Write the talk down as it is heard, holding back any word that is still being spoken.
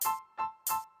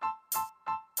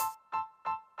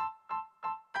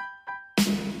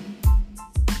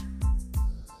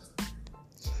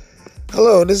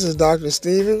Hello, this is Dr.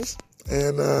 Stevens,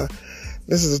 and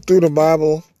this is a Through the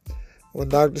Bible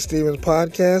with Dr. Stevens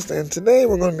podcast, and today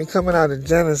we're going to be coming out of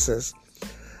Genesis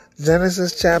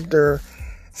chapter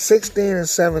 16 and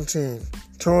 17.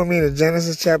 Turn with me to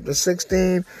Genesis chapter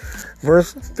 16,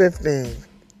 verse 15.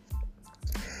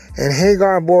 And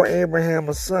Hagar bore Abraham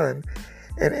a son,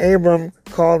 and Abram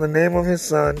called the name of his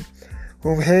son,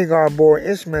 whom Hagar bore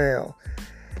Ishmael.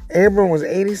 Abram was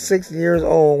 86 years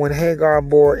old when Hagar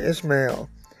bore Ishmael.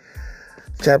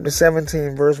 Chapter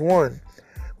 17, verse 1.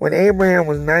 When Abraham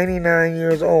was 99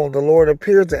 years old, the Lord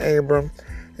appeared to Abram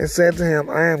and said to him,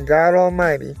 I am God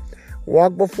Almighty.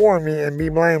 Walk before me and be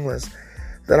blameless,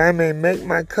 that I may make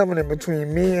my covenant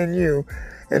between me and you,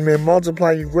 and may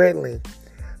multiply you greatly.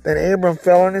 Then Abram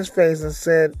fell on his face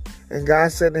and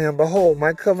God said to him, Behold,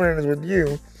 my covenant is with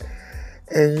you,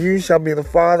 and you shall be the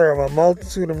father of a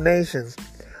multitude of nations.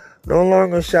 No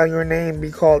longer shall your name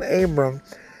be called Abram,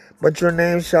 but your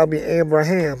name shall be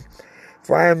Abraham,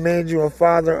 for I have made you a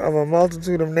father of a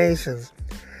multitude of nations.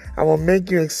 I will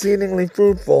make you exceedingly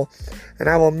fruitful, and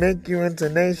I will make you into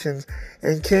nations,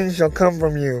 and kings shall come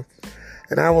from you.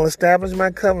 And I will establish my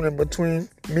covenant between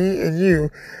me and you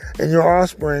and your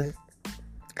offspring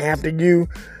after you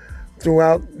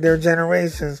throughout their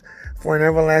generations for an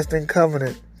everlasting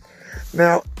covenant.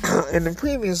 Now, in the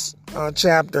previous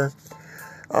chapter,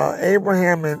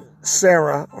 Abraham and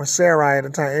Sarah, or Sarai at the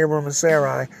time, Abram and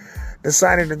Sarai,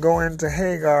 decided to go into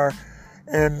Hagar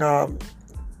and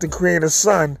to create a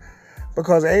son,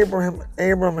 because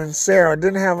Abram and Sarah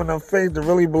didn't have enough faith to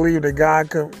really believe that God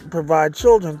could provide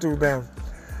children through them.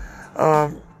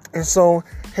 And so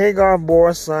Hagar bore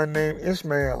a son named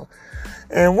Ishmael.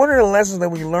 And one of the lessons that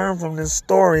we learn from this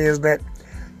story is that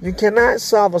you cannot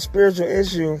solve a spiritual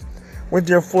issue with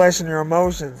your flesh and your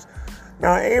emotions.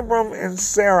 Now, Abram and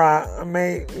Sarah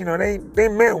they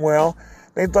meant well.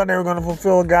 They thought they were going to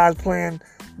fulfill God's plan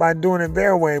by doing it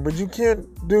their way. But you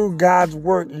can't do God's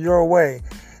work your way.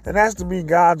 It has to be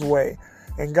God's way.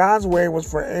 And God's way was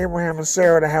for Abraham and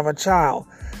Sarah to have a child.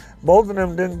 Both of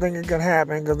them didn't think it could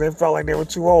happen because they felt like they were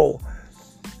too old.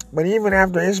 But even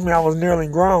after Ishmael was nearly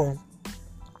grown,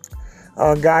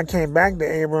 God came back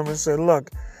to Abram and said,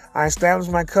 Look, I established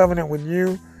my covenant with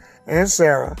you and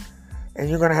Sarah, and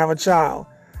you're going to have a child.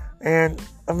 And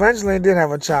eventually they did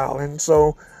have a child. And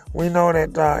so we know that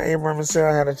Abraham and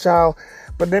Sarah had a child,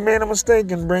 but they made a mistake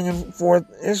in bringing forth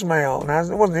Ishmael. Now,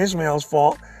 it wasn't Ishmael's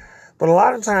fault, but a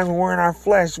lot of times when we're in our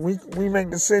flesh, we make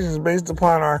decisions based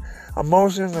upon our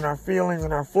emotions and our feelings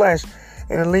and our flesh,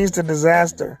 and it leads to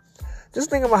disaster. Just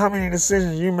think about how many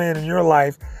decisions you made in your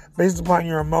life based upon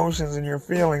your emotions and your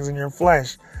feelings and your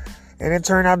flesh, and it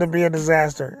turned out to be a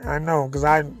disaster. I know, because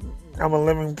I'm a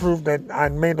living proof that I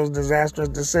made those disastrous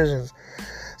decisions.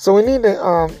 So we need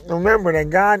to remember that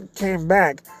God came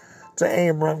back to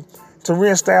Abram to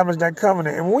reestablish that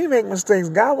covenant. And when we make mistakes,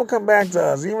 God will come back to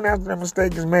us. Even after the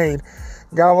mistake is made,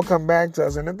 God will come back to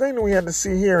us. And the thing that we have to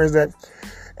see here is that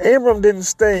Abram didn't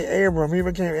stay Abram. He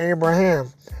became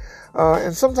Abraham.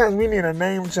 And sometimes we need a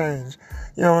name change.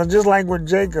 Just like with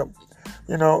Jacob.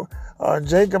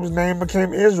 Jacob's name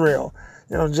became Israel.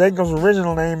 Jacob's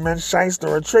original name meant shyster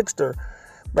or trickster.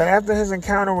 But after his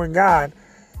encounter with God,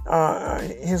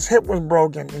 his hip was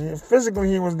broken.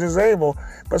 Physically, he was disabled,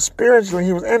 but spiritually,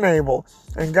 he was enabled.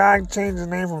 And God changed his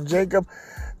name from Jacob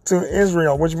to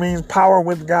Israel, which means power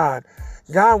with God.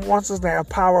 God wants us to have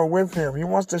power with him. He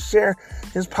wants to share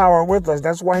his power with us.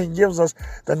 That's why he gives us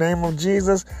the name of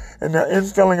Jesus and the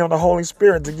infilling of the Holy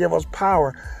Spirit to give us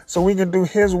power so we can do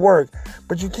his work.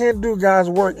 But you can't do God's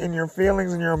work in your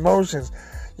feelings and your emotions.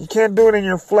 You can't do it in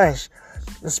your flesh.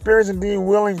 The spirit is indeed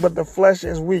willing, but the flesh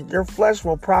is weak. Your flesh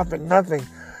will profit nothing.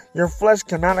 Your flesh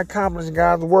cannot accomplish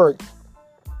God's work.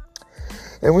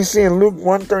 And we see in Luke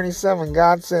 1:37,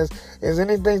 God says, is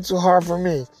anything too hard for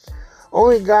me?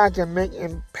 Only God can make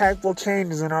impactful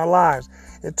changes in our lives.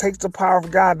 It takes the power of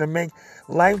God to make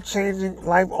life-changing,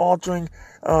 life-altering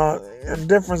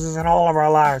differences in all of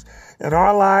our lives. In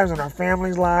our lives, in our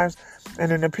families' lives, and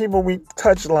in the people we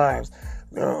touch lives.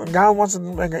 God wants to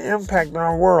make an impact in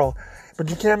our world. But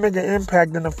you can't make an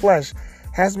impact in the flesh. It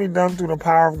has to be done through the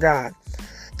power of God.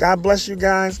 God bless you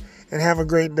guys, and have a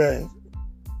great day.